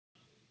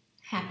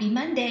Happy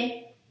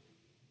Monday!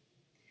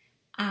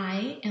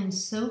 I am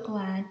so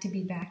glad to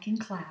be back in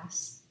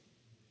class.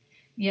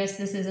 Yes,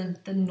 this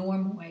isn't the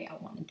normal way I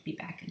wanted to be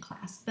back in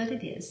class, but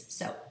it is.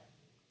 So,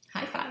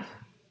 high five.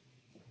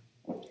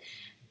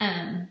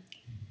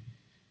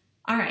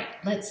 All right,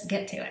 let's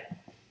get to it.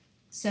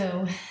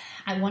 So,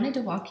 I wanted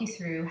to walk you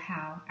through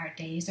how our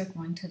days are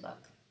going to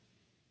look.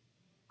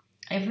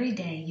 Every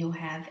day you'll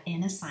have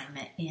an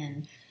assignment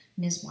in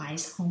Ms.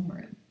 Y's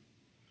homeroom.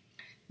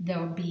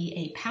 There'll be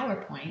a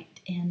PowerPoint,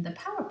 and the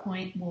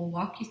PowerPoint will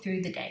walk you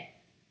through the day.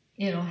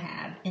 It'll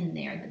have in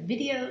there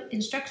the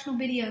instructional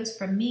videos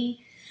from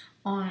me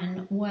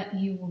on what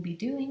you will be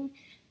doing,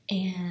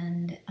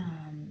 and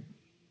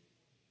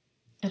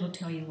it'll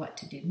tell you what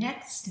to do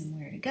next and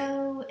where to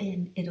go,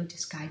 and it'll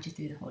just guide you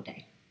through the whole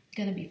day. It's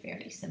going to be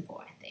fairly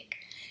simple, I think.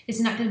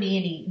 It's not going to be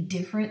any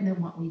different than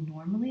what we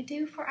normally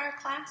do for our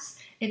class,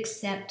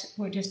 except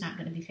we're just not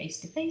going to be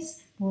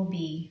face-to-face. We'll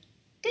be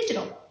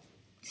digital.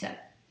 So,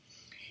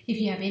 if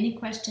you have any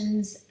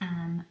questions,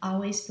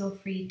 always feel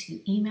free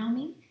to email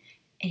me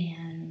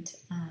and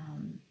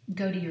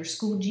go to your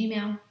school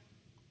Gmail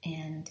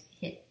and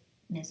hit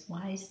Ms.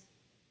 Wise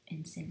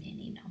and send me an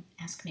email.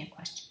 Ask me a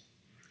question.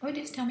 Or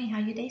just tell me how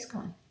your day's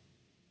going.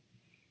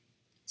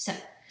 So,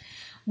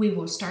 we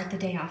will start the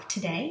day off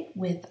today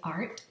with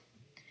art.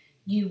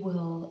 You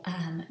will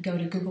go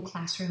to Google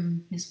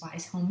Classroom, Ms.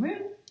 Wise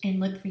homeroom, and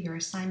look for your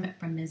assignment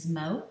from Ms.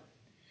 Mo.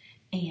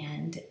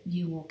 And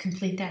you will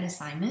complete that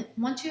assignment.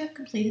 Once you have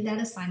completed that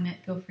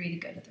assignment, feel free to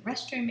go to the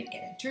restroom and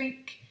get a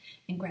drink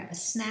and grab a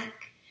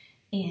snack,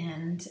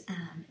 and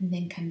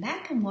then come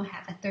back and we'll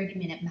have a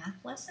 30-minute math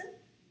lesson.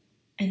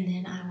 And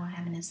then I will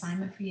have an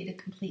assignment for you to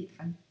complete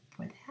for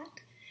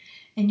that.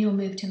 And you'll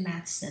move to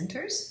Math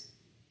Centers.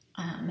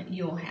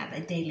 You'll have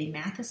a daily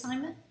math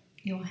assignment.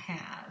 You'll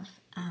have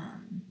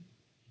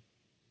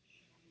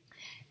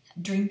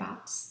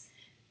Dreambox,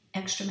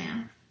 Extra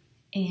Math,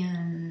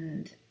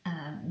 and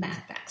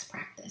math facts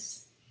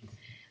practice.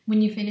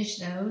 When you finish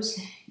those,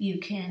 you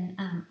can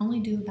only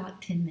do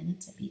about 10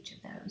 minutes of each of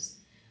those.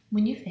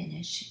 When you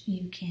finish,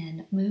 you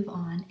can move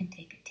on and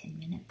take a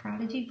 10-minute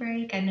Prodigy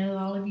break. I know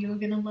all of you are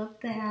going to love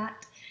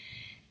that.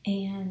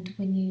 And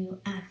when you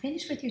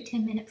finish with your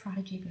 10-minute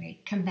Prodigy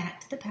break, come back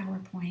to the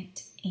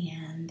PowerPoint,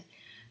 and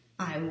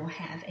I will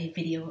have a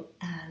video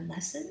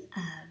lesson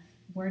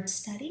of word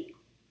study.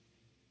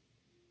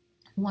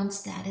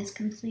 Once that is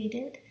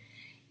completed,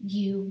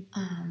 you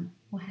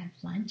will have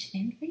lunch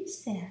and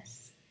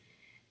recess.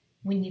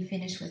 When you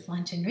finish with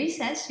lunch and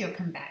recess, you'll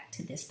come back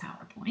to this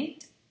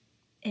PowerPoint,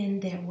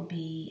 and there will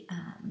be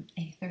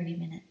a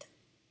 30-minute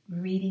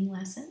reading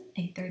lesson,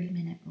 a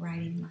 30-minute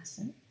writing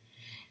lesson,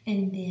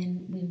 and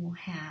then we will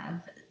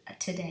have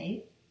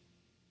today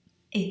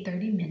a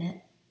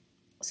 30-minute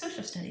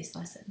social studies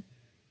lesson.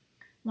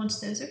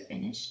 Once those are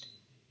finished,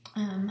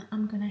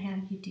 I'm going to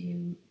have you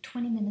do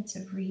 20 minutes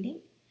of reading.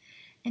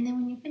 And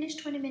then when you finish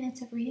 20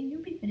 minutes of reading,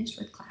 you'll be finished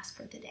with class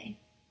for the day.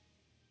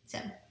 So,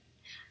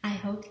 I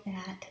hope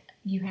that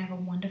you have a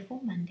wonderful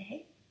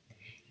Monday.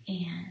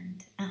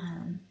 And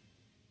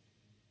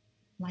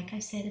like I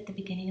said at the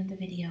beginning of the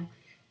video,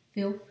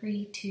 feel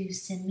free to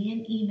send me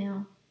an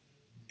email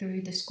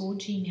through the school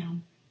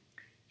Gmail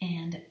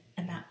and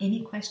about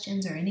any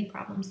questions or any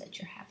problems that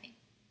you're having.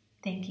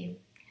 Thank you.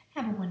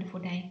 Have a wonderful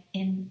day.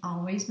 And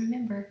always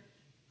remember,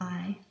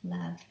 I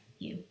love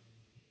you.